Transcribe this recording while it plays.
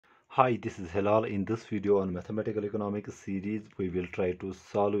Hi, this is Hilal. In this video on Mathematical Economics series, we will try to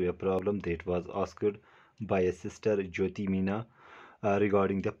solve a problem that was asked by a sister Jyoti Meena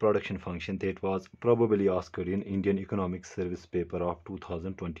regarding the production function that was probably asked in Indian Economic Service paper of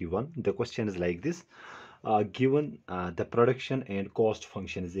 2021. The question is like this. Given the production and cost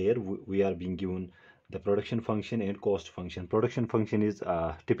function is there, we are being given the production function and cost function. Production function is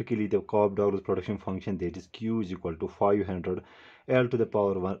typically the Cobb-douglas production function, that is Q is equal to 500 L to the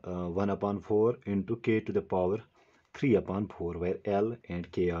power 1 upon 4 into K to the power 3 upon 4, where L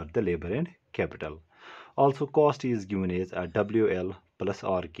and K are the labor and capital. Also, cost is given as WL plus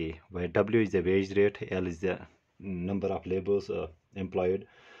RK, where W is the wage rate, L is the number of laborers employed,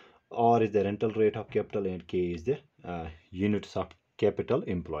 R is the rental rate of capital, and K is the units of capital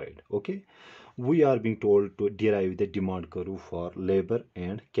employed. Okay, we are being told to derive the demand curve for labor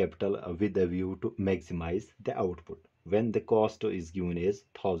and capital with a view to maximize the output when the cost is given as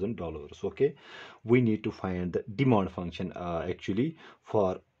 $1,000. Okay, we need to find the demand function actually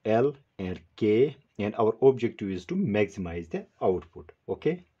for L and K, and our objective is to maximize the output.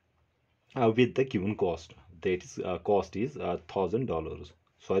 Okay, with the given cost, that is cost is $1,000,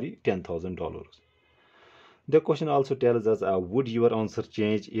 sorry, $10,000. The question also tells us, would your answer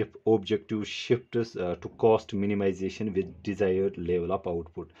change if objective shifts to cost minimization with desired level of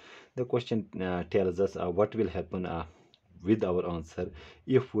output? The question tells us what will happen with our answer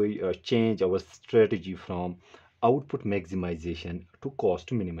if we change our strategy from output maximization to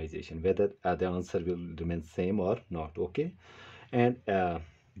cost minimization, whether the answer will remain same or not. Okay, and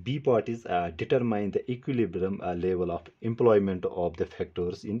B part is determine the equilibrium level of employment of the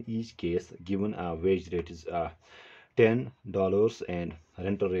factors in each case given a wage rate is $10 and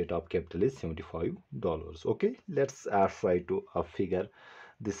rental rate of capital is $75. Okay, let's try to figure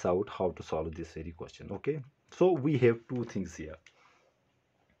this out, how to solve this very question. Okay, so we have two things here.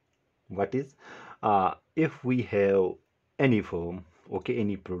 What is if we have any firm, okay,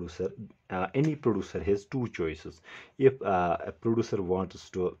 any producer has two choices. If a producer wants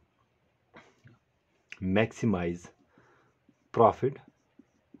to maximize profit,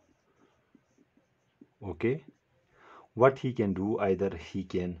 okay, what he can do, either he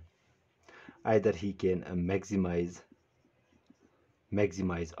can maximize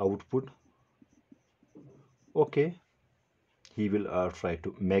output. Okay, he will try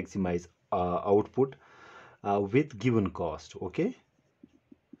to maximize output with given cost. Okay,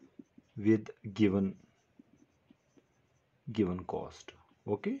 with given cost.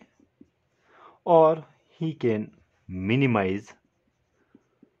 Okay, or he can minimize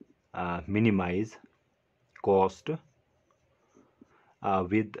cost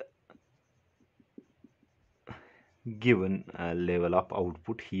with given level of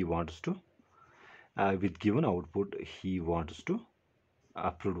output he wants to with given output he wants to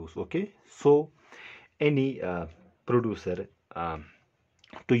produce. Okay, so any producer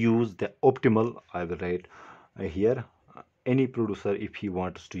to use the optimal, I will write here, any producer, if he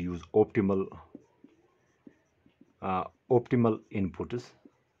wants to use optimal inputs,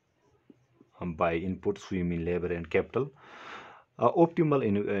 by inputs we mean labor and capital, optimal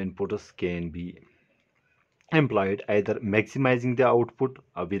inputs can be employed either maximizing the output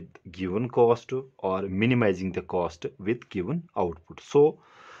with given cost or minimizing the cost with given output. So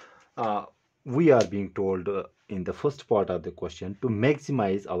we are being told in the first part of the question to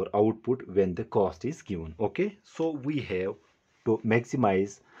maximize our output when the cost is given. Okay, so we have to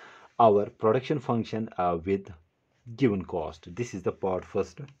maximize our production function with given cost. This is the part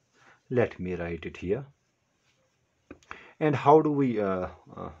first. Let me write it here. And how do we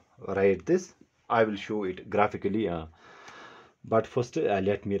write this? I will show it graphically, but first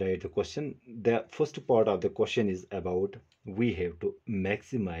let me write the question. The first part of the question is about we have to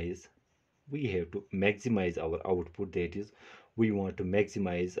maximize our output, that is we want to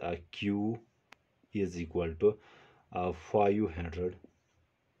maximize Q is equal to 500.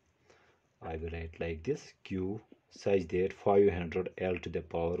 I will write like this: Q such that 500 L to the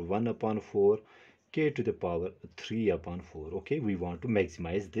power 1 upon 4 K to the power 3 upon 4. Okay, we want to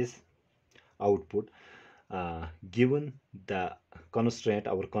maximize this output given the constraint.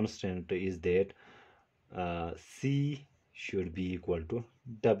 Our constraint is that C should be equal to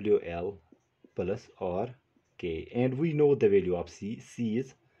WL plus or K, and we know the value of C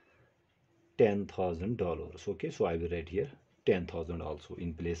is $10,000. Okay, so I will write here 10,000 also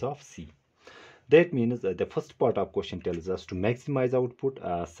in place of C. That means the first part of question tells us to maximize output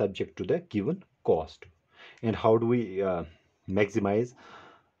subject to the given cost. And how do we maximize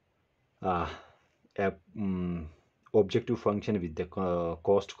a objective function with the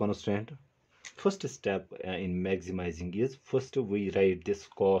cost constraint? first step in maximizing is first we write this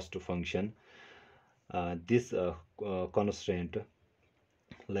cost function, this constraint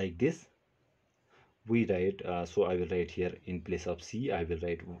like this we write. So I will write here in place of C, I will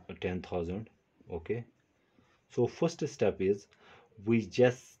write 10,000. Okay, so first step is we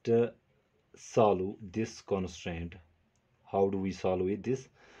just solve this constraint. How do we solve it? This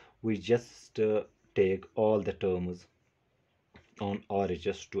we just take all the terms on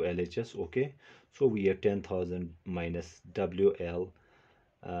RHS to LHS. Okay, so we have 10,000 minus WL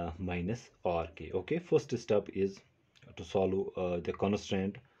minus RK. Okay, first step is to solve the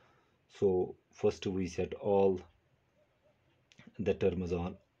constraint. So first we set all the terms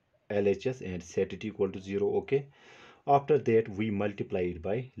on LHS and set it equal to 0. Okay, after that we multiply it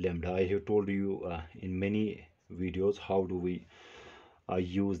by lambda. I have told you in many videos how do we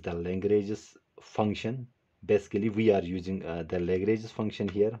use the Lagrange's function. Basically we are using the Lagrange's function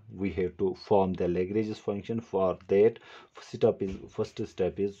here. We have to form the Lagrange's function. For that first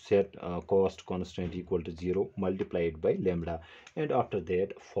step is set cost constraint equal to 0 multiplied by lambda, and after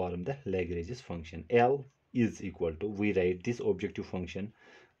that form the Lagrange's function. L is equal to, we write this objective function,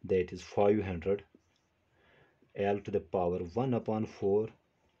 that is 500 L to the power 1 upon 4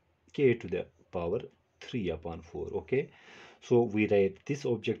 K to the power 3 upon 4. Okay, so we write this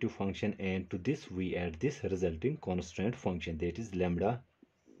objective function, and to this we add this resulting constraint function, that is lambda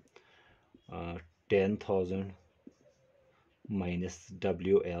 10,000 minus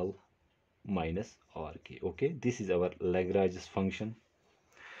WL minus RK. Okay, this is our Lagrange's function.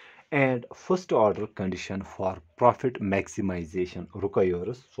 And first order condition for profit maximization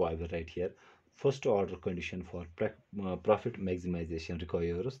requires, so I will write here first order condition for profit maximization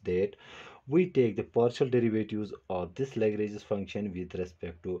requires that we take the partial derivatives of this Lagrange's function with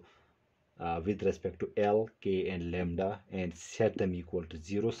respect to L, K and lambda, and set them equal to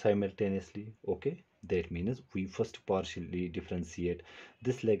 0 simultaneously. Okay, that means we first partially differentiate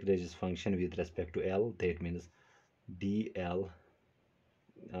this Lagrange's function with respect to L, that means dl.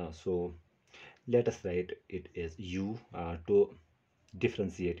 So let us write it as u to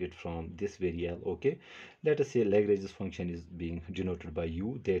differentiate it from this variable. Okay, let us say Lagrange's function is being denoted by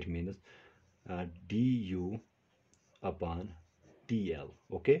u, that means du upon dl.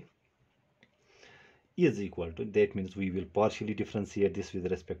 Okay, is equal to, that means we will partially differentiate this with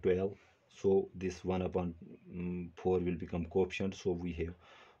respect to L. So this 1 upon 4 will become coefficient, so we have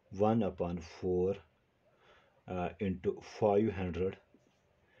 1 upon 4 into 500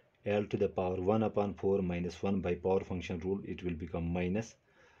 L to the power 1 upon 4 minus 1 by power function rule, it will become minus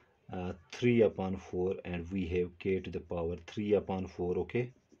 3 upon 4, and we have K to the power 3 upon 4.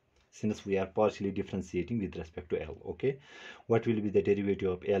 Okay, since we are partially differentiating with respect to L. Okay, what will be the derivative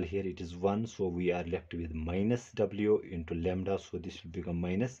of L here? It is 1, so we are left with minus W into lambda, so this will become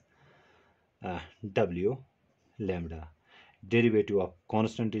minus W lambda. Derivative of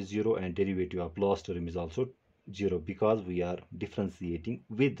constant is 0, and derivative of last term is also 0, because we are differentiating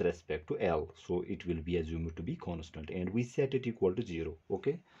with respect to L, so it will be assumed to be constant, and we set it equal to 0.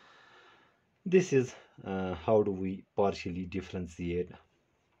 Okay, this is how do we partially differentiate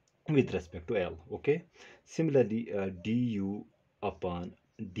with respect to L. Okay, similarly du upon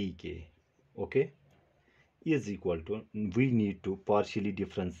dk, okay, is equal to, we need to partially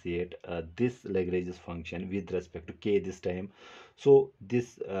differentiate this Lagrange's function with respect to k this time. So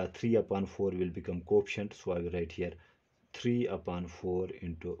this 3 upon 4 will become coefficient, so I will write here 3 upon 4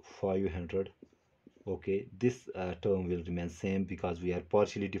 into 500. Okay, this term will remain same because we are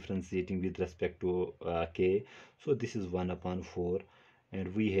partially differentiating with respect to k, so this is 1 upon 4,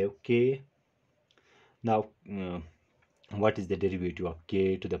 and we have k. Now what is the derivative of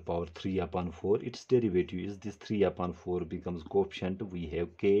k to the power 3 upon 4? Its derivative is this 3 upon 4 becomes coefficient, we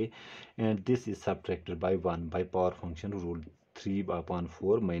have k, and this is subtracted by 1 by power function rule, 3 upon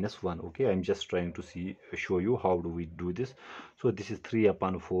 4 minus 1. Okay, I'm just trying to show you how do we do this. So this is 3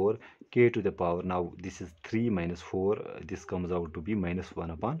 upon 4 k to the power, now this is 3 minus 4, this comes out to be minus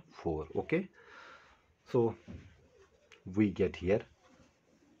 1 upon 4. Okay, so we get here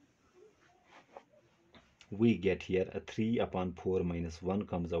a 3 upon 4 minus 1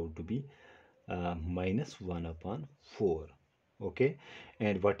 comes out to be minus 1 upon 4. Okay,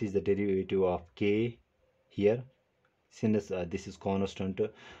 and what is the derivative of k here? Since this is constant,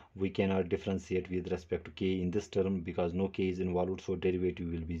 we cannot differentiate with respect to k in this term because no k is involved, so derivative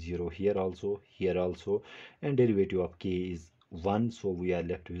will be 0 here also, and derivative of k is 1, so we are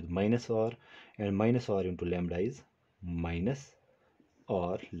left with minus r, and minus r into lambda is minus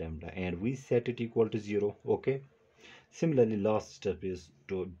or lambda, and we set it equal to 0. Okay, similarly last step is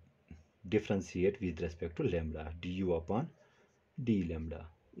to differentiate with respect to lambda, du upon d lambda.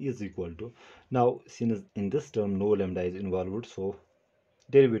 is equal to, now since in this term no lambda is involved, so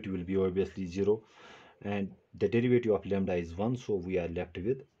derivative will be obviously 0, and the derivative of lambda is 1, so we are left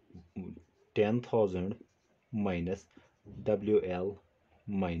with 10,000 minus WL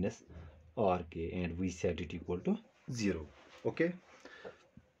minus RK, and we set it equal to 0. Okay,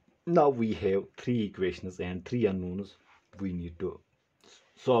 now we have three equations and three unknowns. We need to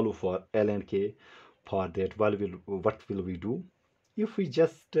solve for L and K. For that, what will we do? If we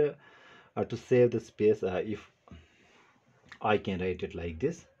just to save the space, if I can write it like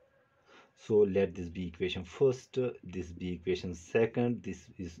this, so let this be equation first, this be equation second, this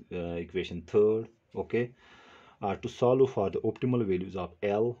is equation third. Okay, to solve for the optimal values of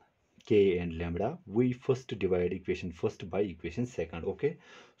L, K and lambda, we first divide equation first by equation second. Okay,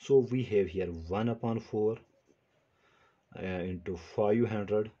 so we have here 1 upon 4 into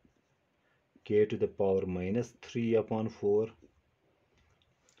 500 k to the power minus 3 upon 4.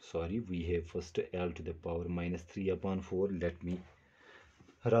 Sorry, we have first L to the power minus 3 upon 4. Let me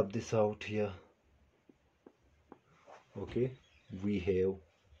rub this out here. Okay, we have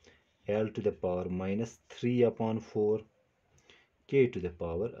L to the power minus 3 upon 4, k to the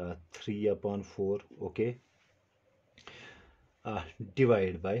power 3 upon 4. Okay,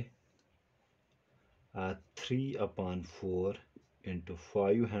 divide by 3 upon 4 into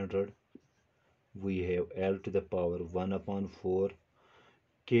 500. We have L to the power 1 upon 4,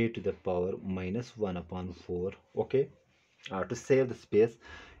 k to the power minus 1 upon 4. Okay, to save the space,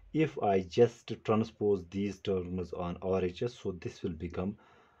 if I just transpose these terms on RHS, so this will become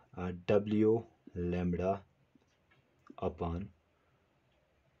W lambda upon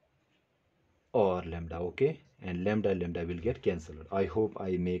or lambda. Okay, and lambda will get cancelled. I hope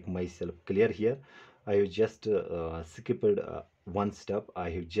I make myself clear here. I have just skipped one step. I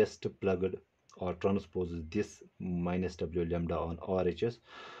have just plugged or transposed this minus W lambda on RHS.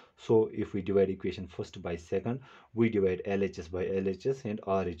 So if we divide equation first by second, we divide LHS by LHS and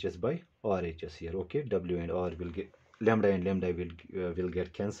RHS by RHS here. Okay, W and R will get, lambda and lambda will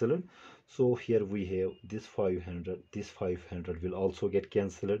get cancelled. So here we have this 500, this 500 will also get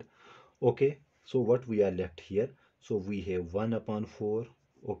cancelled. Okay, so what we are left here, so we have 1 upon 4.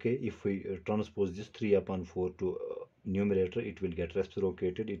 Okay, if we transpose this 3 upon 4 to numerator, it will get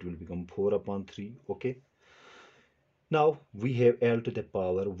reciprocated, it will become 4 upon 3. Okay, now we have L to the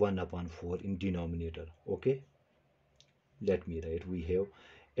power 1 upon 4 in denominator. Okay, let me write, we have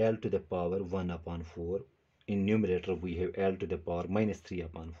L to the power 1 upon 4. In numerator we have L to the power minus 3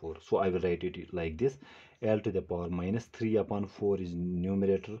 upon 4. So I will write it like this, L to the power minus 3 upon 4 is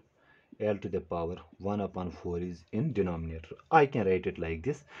numerator, L to the power 1 upon 4 is in denominator. I can write it like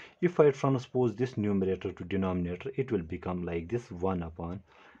this. If I transpose this numerator to denominator, it will become like this, 1 upon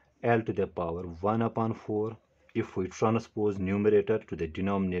L to the power 1 upon 4. If we transpose numerator to the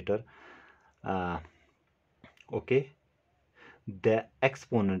denominator, okay, the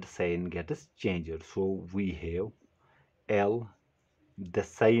exponent sign gets changed. So we have L, the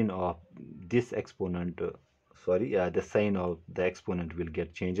sign of this exponent, the sign of the exponent will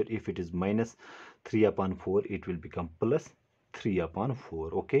get changed. If it is minus 3 upon 4, it will become plus 3 upon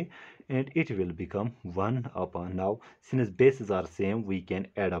 4. Okay, and it will become 1 upon, now since bases are same, we can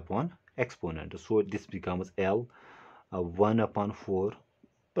add upon exponent, so this becomes L 1 upon 4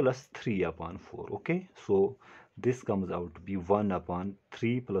 plus 3 upon 4. Okay, so this comes out to be 1 upon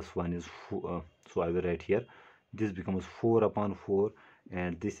 3 plus 1 is 4, so I will write here, this becomes 4 upon 4,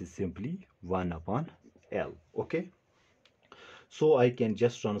 and this is simply 1 upon L. Okay, so I can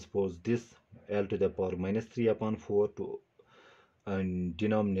just transpose this L to the power minus 3 upon 4 to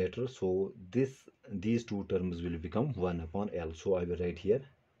denominator, so these two terms will become 1 upon L, so I will write here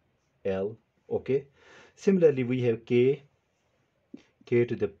L. Okay, similarly we have k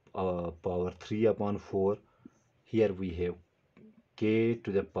to the power 3 upon 4. Here we have k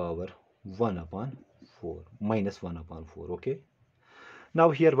to the power 1 upon 4 minus 1 upon 4. Okay,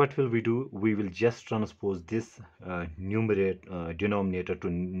 now here what will we do? We will just transpose this denominator to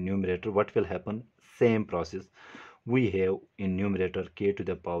numerator. What will happen? Same process. We have in numerator k to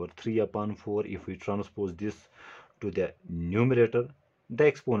the power 3 upon 4. If we transpose this to the numerator, the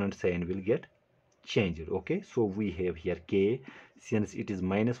exponent sign will get changed. Okay, so we have here k, since it is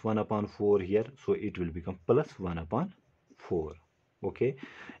minus 1 upon 4 here, so it will become plus 1 upon 4. Okay,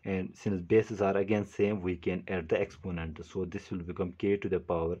 and since bases are again same, we can add the exponent, so this will become k to the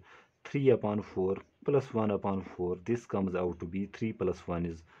power 3 upon 4 plus 1 upon 4. This comes out to be 3 plus 1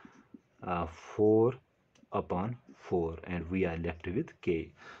 is 4 upon 4, and we are left with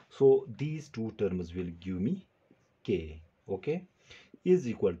k. So these two terms will give me k. Okay, is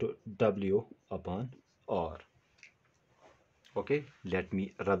equal to W upon R. Okay, let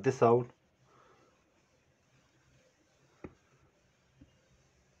me rub this out.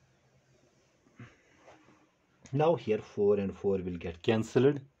 Now here 4 and 4 will get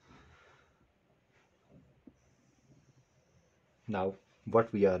cancelled. Now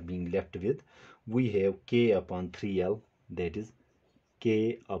what we are being left with, we have k upon 3l, that is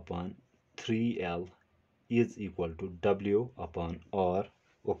k upon 3l is equal to w upon r.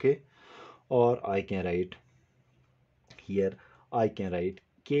 Okay, or I can write here, I can write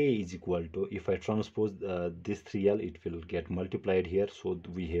k is equal to, if I transpose this 3l, it will get multiplied here, so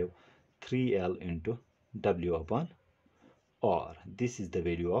we have 3l into w upon r. This is the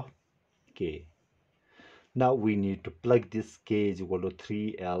value of k. Now we need to plug this k is equal to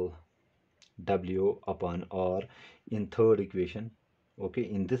 3l w upon r in third equation. Okay,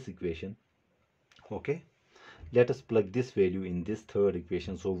 in this equation. Okay, let us plug this value in this third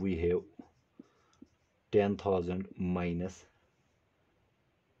equation. So we have 10,000 minus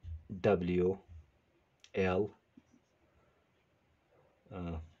w l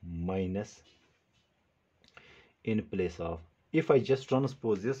minus in place of, if I just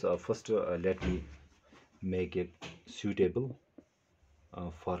transpose this, first let me make it suitable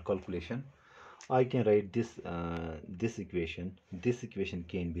for calculation. I can write this this equation. This equation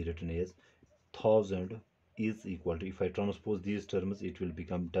can be written as 1000 is equal to, if I transpose these terms, it will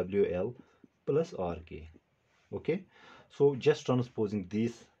become WL plus RK. Okay, so just transposing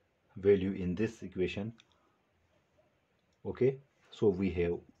this value in this equation. Okay, so we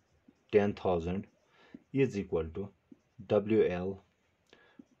have 10,000 is equal to WL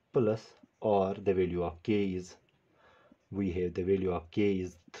plus R, the value of K is, we have the value of K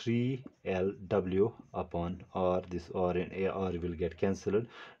is 3LW upon R. This R and AR will get cancelled.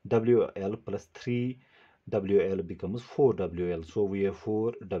 WL plus 3WL becomes 4WL. So we have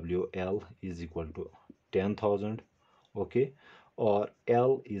 4WL is equal to 10,000. Okay, or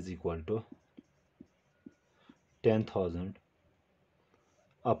L is equal to 10,000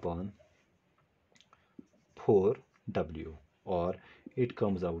 upon 4W, or it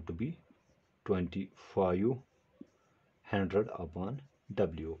comes out to be 2500 upon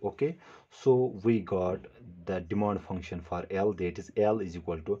W. Okay, so we got the demand function for L, that is L is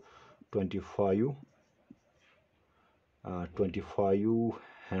equal to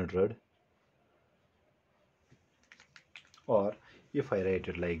 2500, or if I write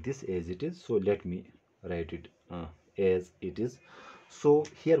it like this as it is, so let me write it as it is. So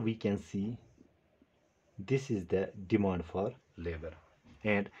here we can see this is the demand for labor,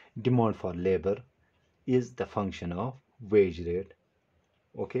 and demand for labor is the function of wage rate.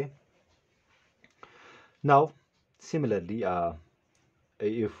 Okay, now similarly,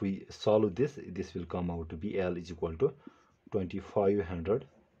 if we solve this, this will come out to be L is equal to 2500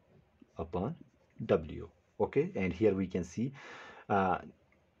 upon W. Okay, and here we can see uh,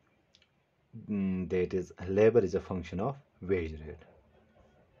 that is labor is a function of wage rate.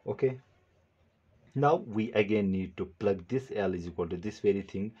 Okay, now we again need to plug this L is equal to this very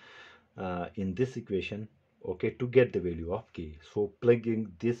thing in this equation. Okay, to get the value of K. So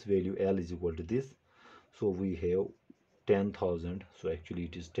plugging this value L is equal to this, so we have 10,000, so actually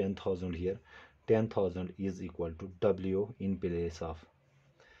it is 10,000 here. 10,000 is equal to W in place of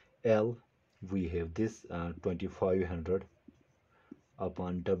L, we have this 2500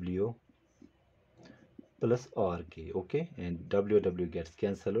 upon W plus RK. Okay, and W gets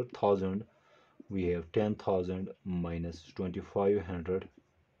cancelled. 1000, we have 10,000 minus 2500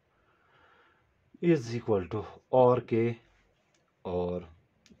 is equal to RK, or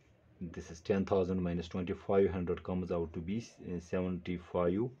this is 10,000 minus 2500 comes out to be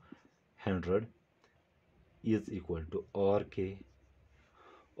 7500 is equal to RK,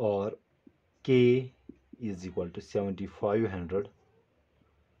 or K is equal to 7500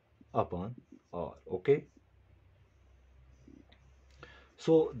 upon R. Okay,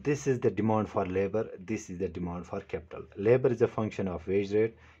 so this is the demand for labor, this is the demand for capital. Labor is a function of wage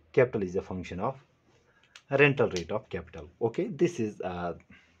rate, capital is a function of rental rate of capital. Okay, this is about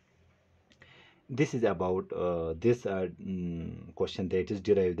this question, that is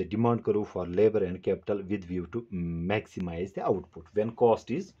derive the demand curve for labor and capital with view to maximize the output when cost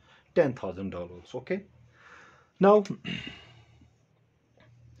is $10,000. Okay, now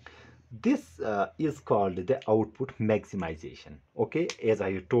this is called the output maximization. Okay, as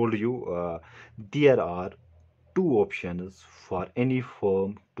I told you, there are two options for any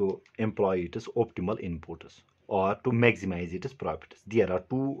firm to employ its optimal inputs or to maximize its profits. There are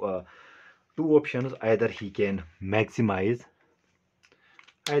two options. Either he can maximize,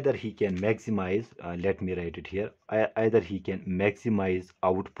 let me write it here, either he can maximize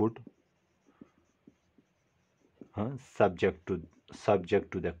output subject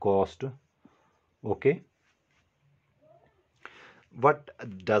to the cost. Okay, what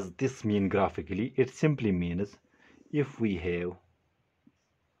does this mean graphically? It simply means if we have,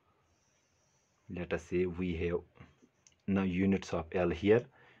 let us say we have now units of L here,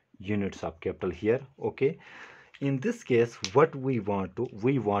 units of capital here. Okay, in this case what we want to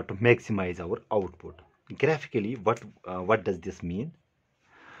maximize our output. Graphically, what does this mean?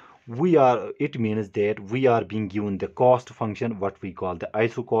 It means that we are being given the cost function, what we call the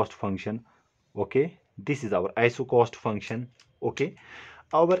iso cost function. Okay, this is our iso cost function. Okay,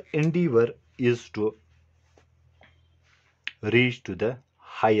 our endeavor is to reach to the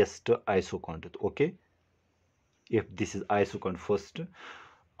highest iso content. Okay, if this is iso count first,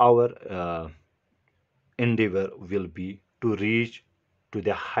 our endeavor will be to reach to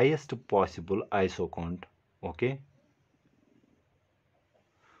the highest possible iso count. Okay,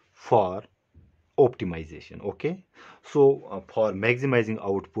 for optimization. Okay, so for maximizing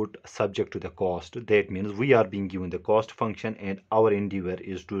output subject to the cost, that means we are being given the cost function and our endeavor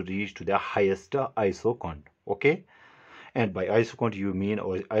is to reach to the highest iso count. Okay, and by iso count you mean,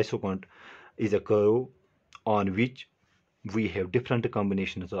 or iso count is a curve on which we have different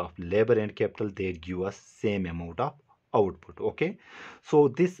combinations of labor and capital that give us same amount of output. Okay, so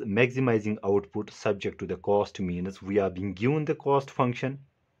this maximizing output subject to the cost means we are being given the cost function.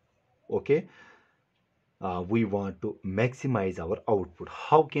 Okay, we want to maximize our output.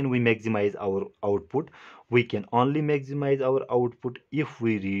 How can we maximize our output? We can only maximize our output if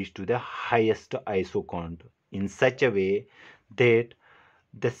we reach to the highest iso count in such a way that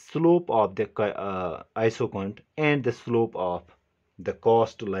the slope of the iso count and the slope of the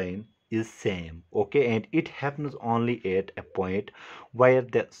cost line is same. Okay, and it happens only at a point where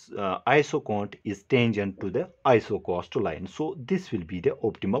the iso count is tangent to the iso cost line. So this will be the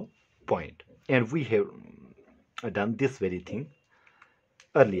optimal point, and we have done this very thing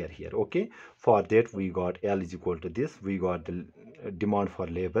earlier here. Okay, for that we got L is equal to this, we got the demand for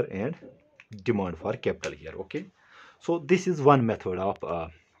labor and demand for capital here. Okay, so this is one method of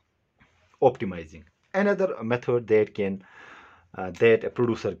optimizing. Another method that a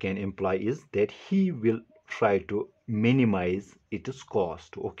producer can employ is that he will try to minimize its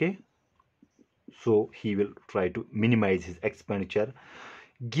cost. Okay, so he will try to minimize his expenditure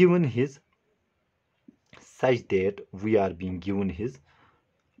given his, such that we are being given his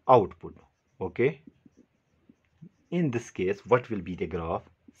output. Okay, in this case what will be the graph?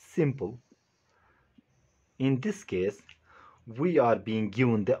 Simple. In this case we are being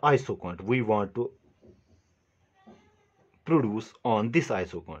given the iso count, we want to produce on this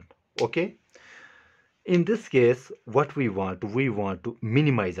iso count. Okay, in this case what we want to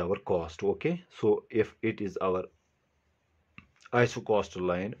minimize our cost. Okay, so if it is our iso cost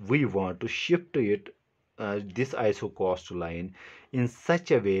line, we want to shift it, this iso cost line, in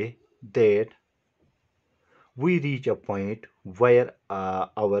such a way that we reach a point where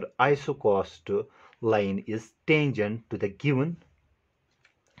our iso cost line is tangent to the given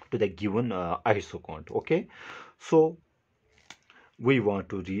iso count. Okay, so we want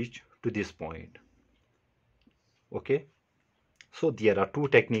to reach to this point. Okay, so there are two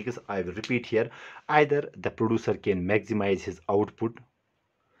techniques I will repeat here. Either the producer can maximize his output,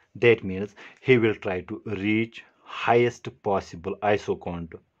 that means he will try to reach highest possible iso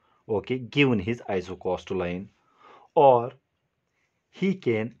count, okay, given his iso cost line, or he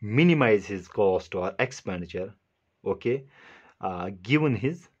can minimize his cost or expenditure, okay, given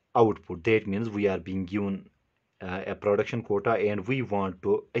his output. That means we are being given a production quota and we want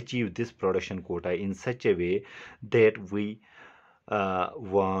to achieve this production quota in such a way that we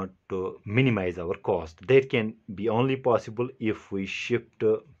want to minimize our cost. That can be only possible if we shift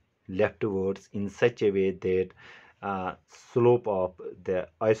leftwards in such a way that slope of the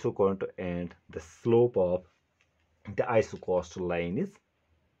iso count and the slope of the iso cost line is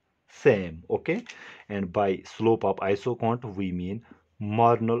same. Okay, and by slope of iso count we mean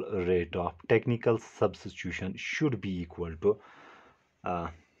marginal rate of technical substitution should be equal to uh,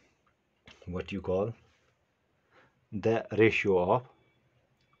 what you call the ratio of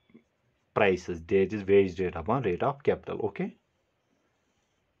prices, that is wage rate upon rate of capital. Okay,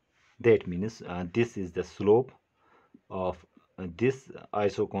 that means this is the slope of this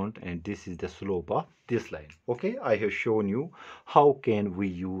iso count and this is the slope of this line. Okay, I have shown you how can we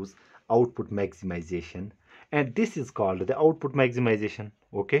use output maximization, and this is called the output maximization.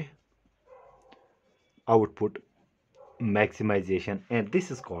 Okay, output maximization, and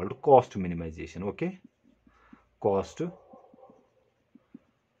this is called cost minimization. Okay, cost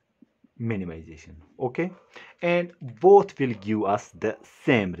minimization. Okay, and both will give us the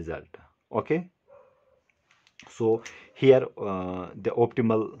same result. Okay, So here the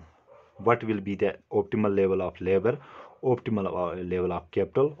optimal, what will be the optimal level of labor, optimal level of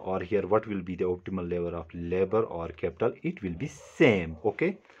capital, or here what will be the optimal level of labor or capital, it will be same.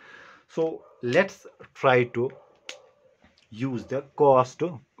 Okay, so let's try to use the cost,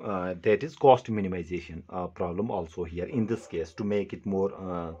 that is cost minimization problem also here in this case, to make it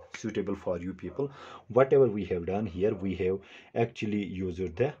more suitable for you people. Whatever we have done here, we have actually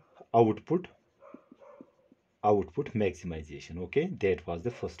used the output maximization. Okay, that was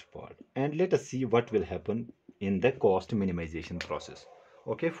the first part, and let us see what will happen in the cost minimization process.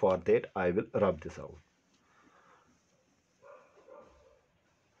 Okay, for that I will rub this out.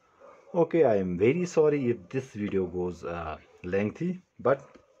 Okay, I am very sorry if this video goes lengthy, but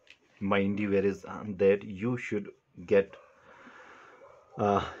my endeavor is that you should get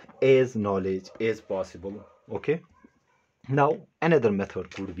as knowledge as possible. Okay, now another method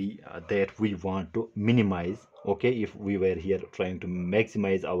could be that we want to minimize. Okay, if we were here trying to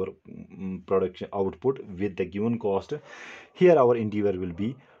maximize our production output with the given cost, here our endeavor will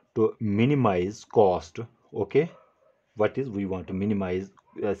be to minimize cost. Okay, what is we want to minimize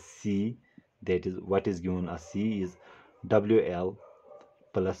C, that is what is given as C is WL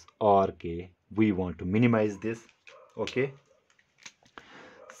plus RK. We want to minimize this. Okay,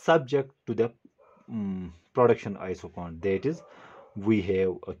 subject to the production isocont, that is we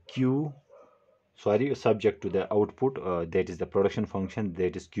have a Q, sorry, subject to the output, that is the production function,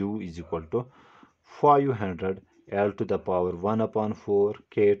 that is Q is equal to 500 L to the power 1 upon 4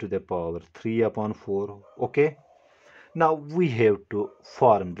 K to the power 3 upon 4. Okay, now we have to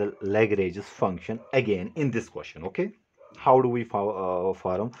form the Lagrange's function again in this question. Okay, how do we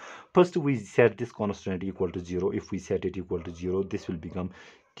form? First we set this constant equal to 0. If we set it equal to 0, this will become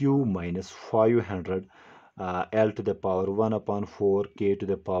Q minus 500 L to the power 1 upon 4 K to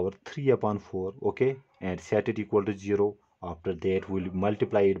the power 3 upon 4. Okay, and set it equal to 0. After that we'll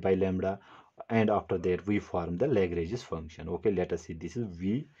multiply it by lambda, and after that we form the Lagrange's function. Okay, let us see, this is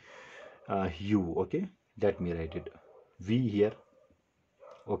V U. Okay, let me write it V here.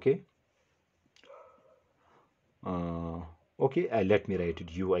 Okay, okay, let me write it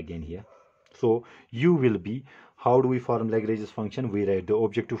U again here. So U will be, how do we form Lagrange's function? We write the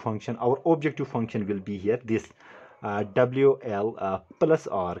objective function. Our objective function will be here this WL plus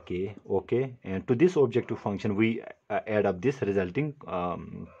RK. Okay, and to this objective function we add up this resulting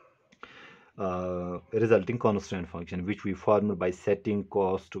constant function, which we formed by setting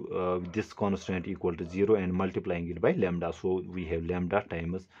cost this constant equal to 0 and multiplying it by lambda. So we have lambda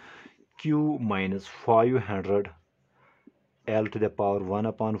times Q minus 500 L to the power 1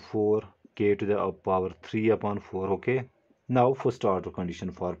 upon 4 K to the power 3 upon 4. Okay, now first order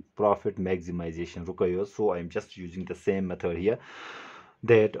condition for profit maximization requires, so I am just using the same method here,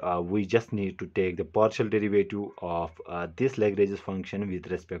 that we just need to take the partial derivative of this Lagrange's function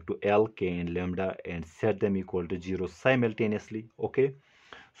with respect to L, K and lambda and set them equal to 0 simultaneously. Okay,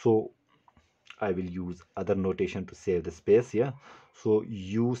 so I will use other notation to save the space here. So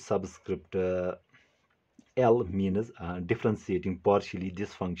U subscript L means differentiating partially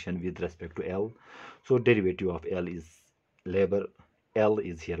this function with respect to L. So derivative of L is labor, L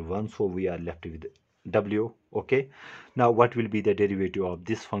is here 1, so we are left with W. Okay, now what will be the derivative of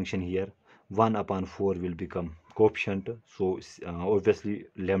this function here? 1 upon 4 will become coefficient, so obviously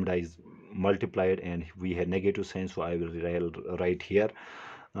lambda is multiplied and we have negative sign, so I will write here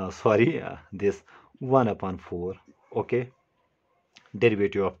sorry, this 1 upon 4. Okay,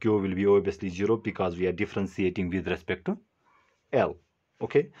 derivative of Q will be obviously 0 because we are differentiating with respect to L.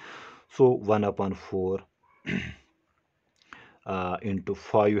 Okay, so 1 upon 4 into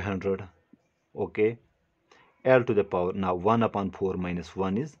 500. Okay, L to the power, now 1 upon 4 minus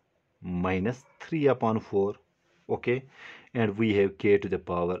 1 is minus 3 upon 4. Okay, and we have K to the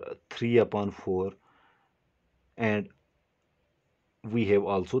power 3 upon 4, and we have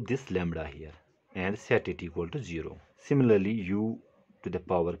also this lambda here, and set it equal to 0. Similarly, U to the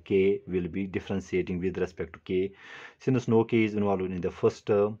power K will be differentiating with respect to K. Since no K is involved in the first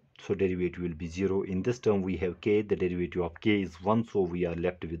term, so derivative will be 0. In this term we have K, the derivative of K is 1, so we are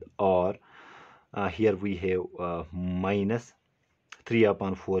left with R. Here we have minus 3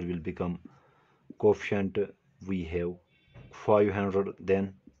 upon 4 will become coefficient, we have 500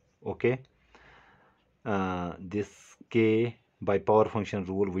 then. Okay, this K, by power function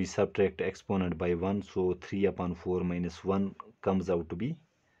rule we subtract exponent by 1, so 3 upon 4 minus 1 comes out to be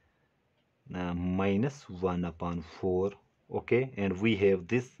minus 1 upon 4. Okay, and we have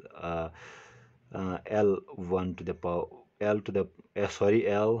this L1 to the power L to the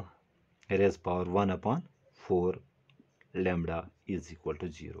L raised power 1 upon 4 lambda is equal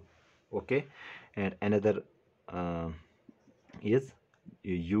to 0. Okay, and another is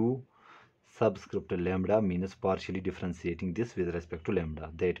u subscript lambda means partially differentiating this with respect to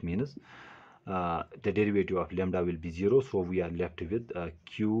lambda. That means the derivative of lambda will be 0, so we are left with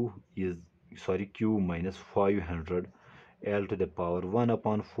q minus 500 L to the power 1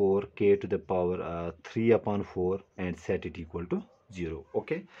 upon 4 K to the power 3 upon 4 and set it equal to 0.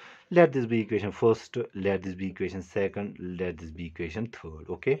 Okay, let this be equation first, let this be equation second, let this be equation third.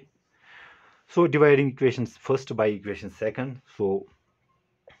 Okay, so dividing equations first by equation second. So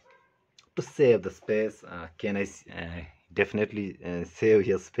to save the space, can I definitely save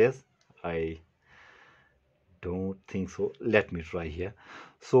here space? I don't think so. Let me try here.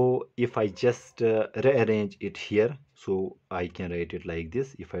 So if I just rearrange it here, so I can write it like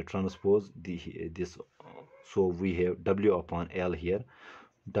this. If I transpose this, so we have w upon l here.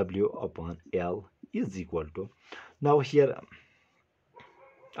 W upon l is equal to, now here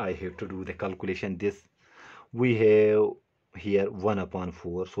I have to do the calculation. This we have here 1 upon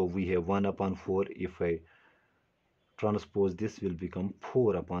 4, so we have 1 upon 4. If I transpose this, will become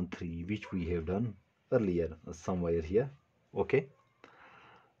 4 upon 3, which we have done earlier somewhere here. Okay,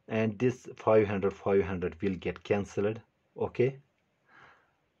 and this 500 will get cancelled. Okay,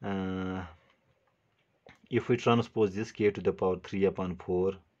 uh, if we transpose this, k to the power 3 upon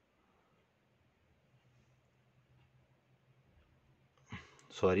 4,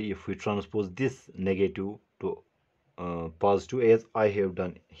 sorry, if we transpose this negative to positive as I have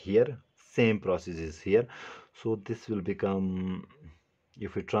done here, same process is here. So this will become,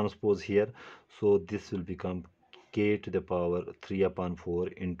 if we transpose here, so this will become k to the power 3 upon 4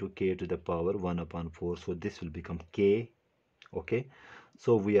 into k to the power 1 upon 4. So this will become k. Okay,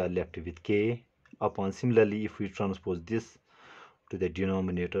 so we are left with k upon, similarly if we transpose this to the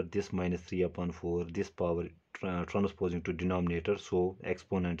denominator, this minus 3 upon 4, this power transposing to denominator, so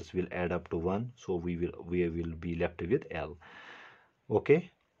exponents will add up to 1, so we will be left with l. Okay,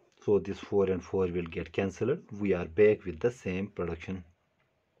 so this 4 and 4 will get cancelled. We are back with the same production,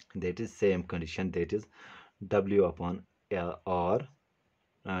 that is same condition, that is w upon r.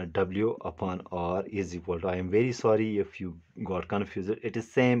 W upon R is equal to, I am very sorry if you got confused, it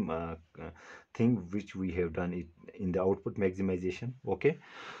is same thing which we have done it in the output maximization. Okay,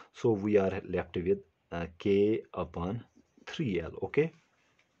 so we are left with K upon 3L. Okay,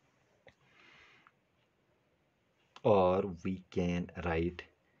 or we can write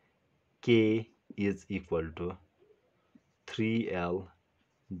K is equal to 3L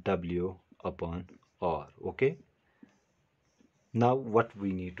W upon R. Okay, now what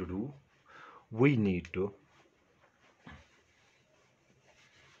we need to do, we need to,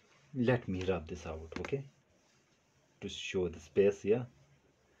 let me rub this out. Okay, to show the space here,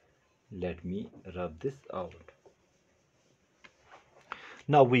 let me rub this out.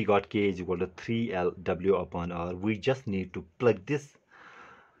 Now we got k is equal to 3lw upon r. We just need to plug this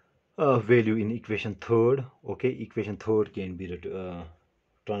value in equation third. Okay, equation third can be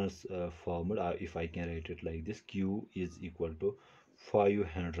transformed, if I can write it like this: q is equal to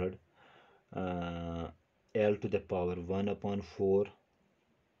 500 l to the power 1 upon 4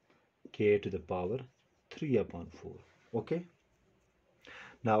 k to the power 3 upon 4. Okay,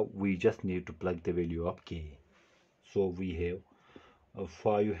 now we just need to plug the value of k. So we have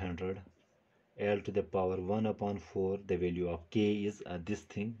 500 L to the power 1 upon 4, the value of k is this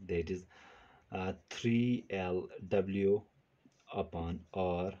thing, that is 3lw upon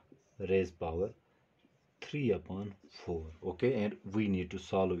r raised power 3 upon 4. Okay, and we need to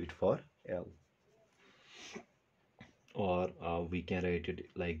solve it for L, or we can write it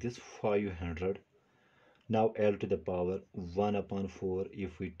like this: 500, now L to the power 1 upon 4,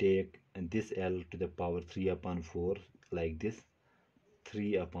 if we take this L to the power 3 upon 4 like this,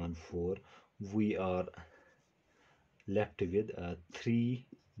 3 upon 4, we are left with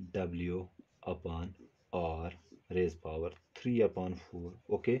 3w upon r raised power 3 upon 4.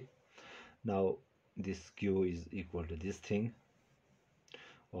 Okay, now this q is equal to this thing,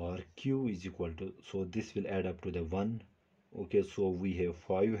 or q is equal to, so this will add up to the 1. Okay, so we have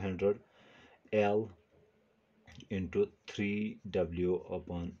 500 L into 3w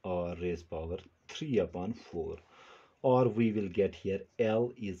upon r raised power 3 upon 4, or we will get here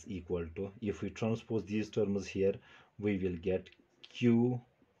L is equal to, if we transpose these terms here, we will get q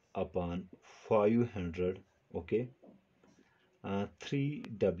upon 500, okay,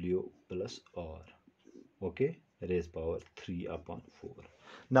 3w plus r, okay, raised power 3 upon 4.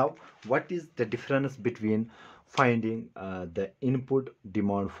 Now what is the difference between finding the input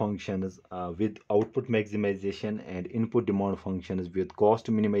demand functions with output maximization and input demand functions with cost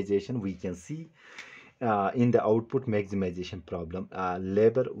minimization? We can see in the output maximization problem,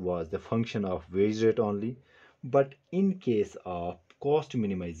 labor was the function of wage rate only, But in case of cost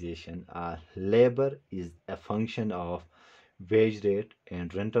minimization, labor is a function of wage rate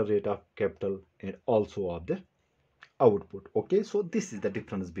and rental rate of capital and also of the output. Okay, so this is the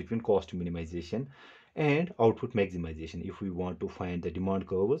difference between cost minimization and output maximization. If we want to find the demand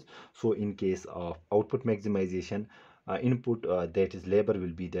curves, so in case of output maximization, input that is labor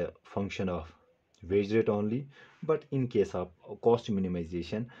will be the function of wage rate only, but in case of cost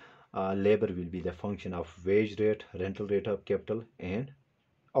minimization, labor will be the function of wage rate, rental rate of capital and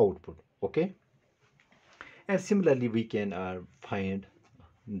output. Okay, and similarly we can find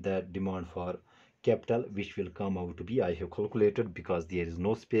the demand for capital, which will come out to be, I have calculated because there is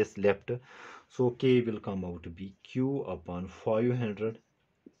no space left, so K will come out to be Q upon 500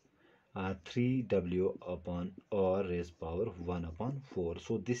 3W upon R raised power 1 upon 4.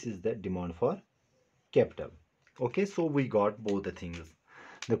 So this is the demand for capital. Okay, so we got both the things.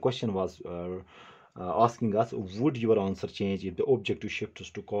 The question was asking us, would your answer change if the objective shifts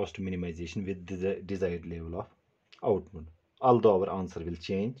to cost minimization with the desired level of output? Although our answer will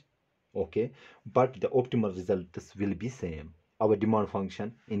change, okay, but the optimal results will be same. Our demand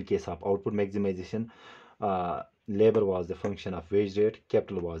function in case of output maximization, labor was the function of wage rate,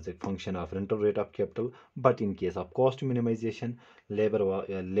 capital was the function of rental rate of capital, but in case of cost minimization,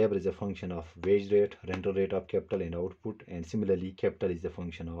 labor is a function of wage rate, rental rate of capital and output, and similarly capital is a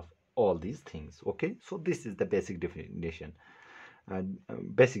function of all these things. Okay, so this is the basic definition and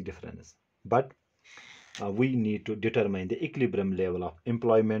basic difference. But we need to determine the equilibrium level of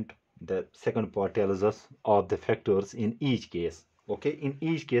employment. The second part tells us of the factors in each case. Okay, in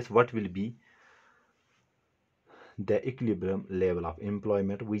each case what will be the equilibrium level of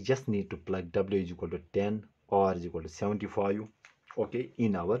employment? We just need to plug W is equal to 10, R is equal to 75, okay,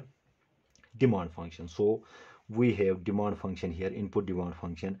 in our demand function. So we have demand function here, input demand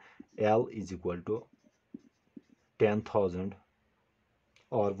function, L is equal to 10,000,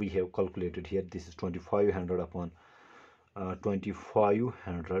 or we have calculated here, this is 2500 upon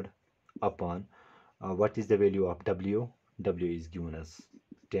 2500 upon what is the value of W? W is given as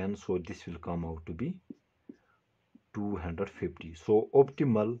 10, so this will come out to be 250. So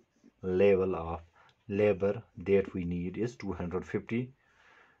optimal level of labor that we need is 250.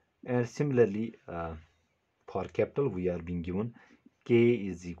 And similarly for capital we are being given K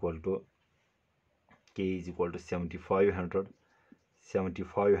is equal to 7500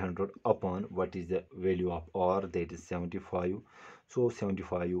 upon what is the value of R, that is 75. So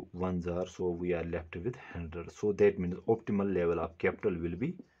 75 ones are, so we are left with 100. So that means optimal level of capital will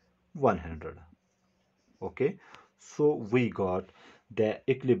be 100. Okay, so we got the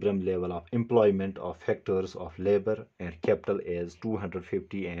equilibrium level of employment of factors of labor and capital as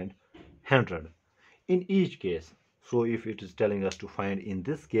 250 and 100 in each case. So if it is telling us to find in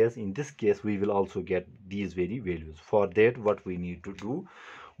this case we will also get these very values. For that, what we need to do,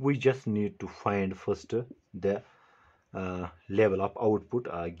 we just need to find first the level of output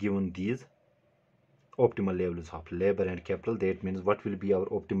given these optimal levels of labor and capital. That means what will be our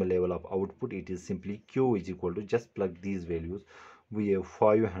optimal level of output? It is simply Q is equal to, just plug these values. We have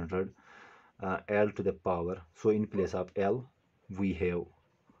 500 L to the power, so in place of L we have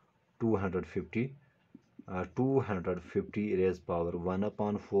 250 250 raised power 1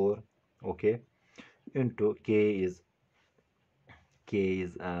 upon 4, okay, into K is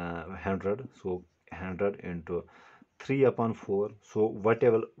 100, so 100 into 3 upon 4. So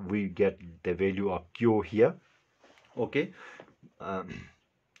whatever we get the value of Q here, okay,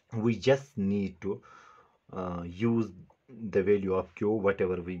 we just need to use the value of Q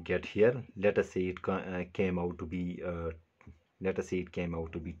whatever we get here. Let us say it came out to be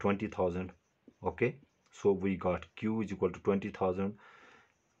 20,000. Okay, so we got Q is equal to 20,000.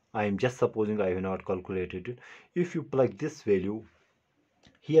 I am just supposing, I have not calculated it. If you plug this value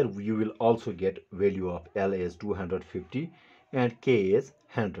here, you will also get value of L as 250 and K is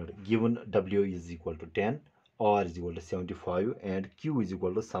 100. Given W is equal to 10, R is equal to 75 and Q is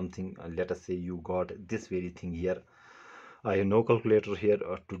equal to something. Let us say you got this very thing here. I have no calculator here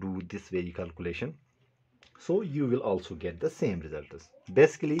to do this very calculation. So you will also get the same results.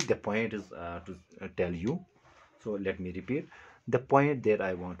 Basically the point is to tell you, so let me repeat the point that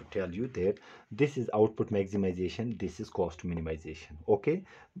I want to tell you, that this is output maximization, this is cost minimization. Okay,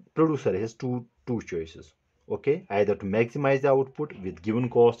 producer has two choices. Okay, either to maximize the output with given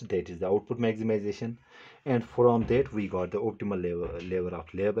cost, that is the output maximization, and from that we got the optimal level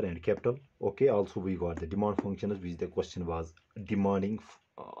of labor and capital. Okay, also we got the demand functions, which the question was demanding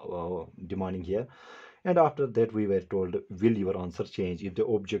here. And after that we were told, will your answer change if the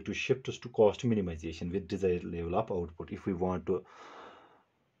objective shifts to cost minimization with desired level of output? If we want to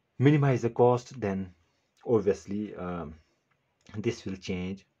minimize the cost, then obviously this will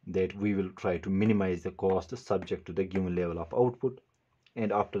change, that we will try to minimize the cost subject to the given level of output.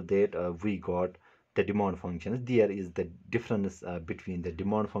 And after that we got the demand functions. There is the difference between the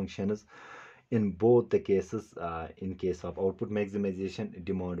demand functions in both the cases. In case of output maximization,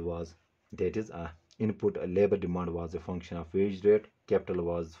 demand was, that is input labor demand was a function of wage rate, capital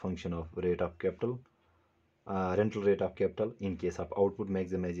was function of rate of capital, rental rate of capital in case of output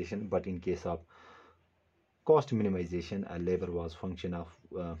maximization. But in case of cost minimization, labor was function of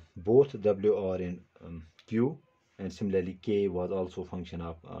both W, R, and Q, and similarly K was also function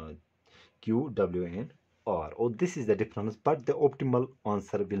of Q, W, and R. Oh, this is the difference, but the optimal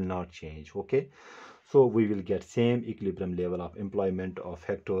answer will not change. Okay, so we will get same equilibrium level of employment of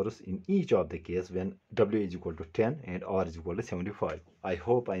factors in each of the case when W is equal to 10 and R is equal to 75. I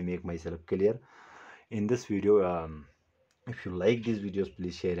hope I make myself clear in this video. If you like these videos,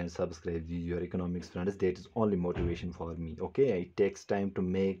 please share and subscribe with your economics friends. That is only motivation for me. Okay, it takes time to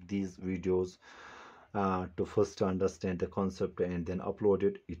make these videos, to first understand the concept and then upload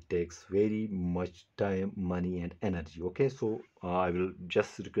it. It takes very much time, money, and energy. Okay, so I will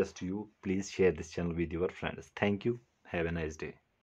just request you, please share this channel with your friends. Thank you. Have a nice day.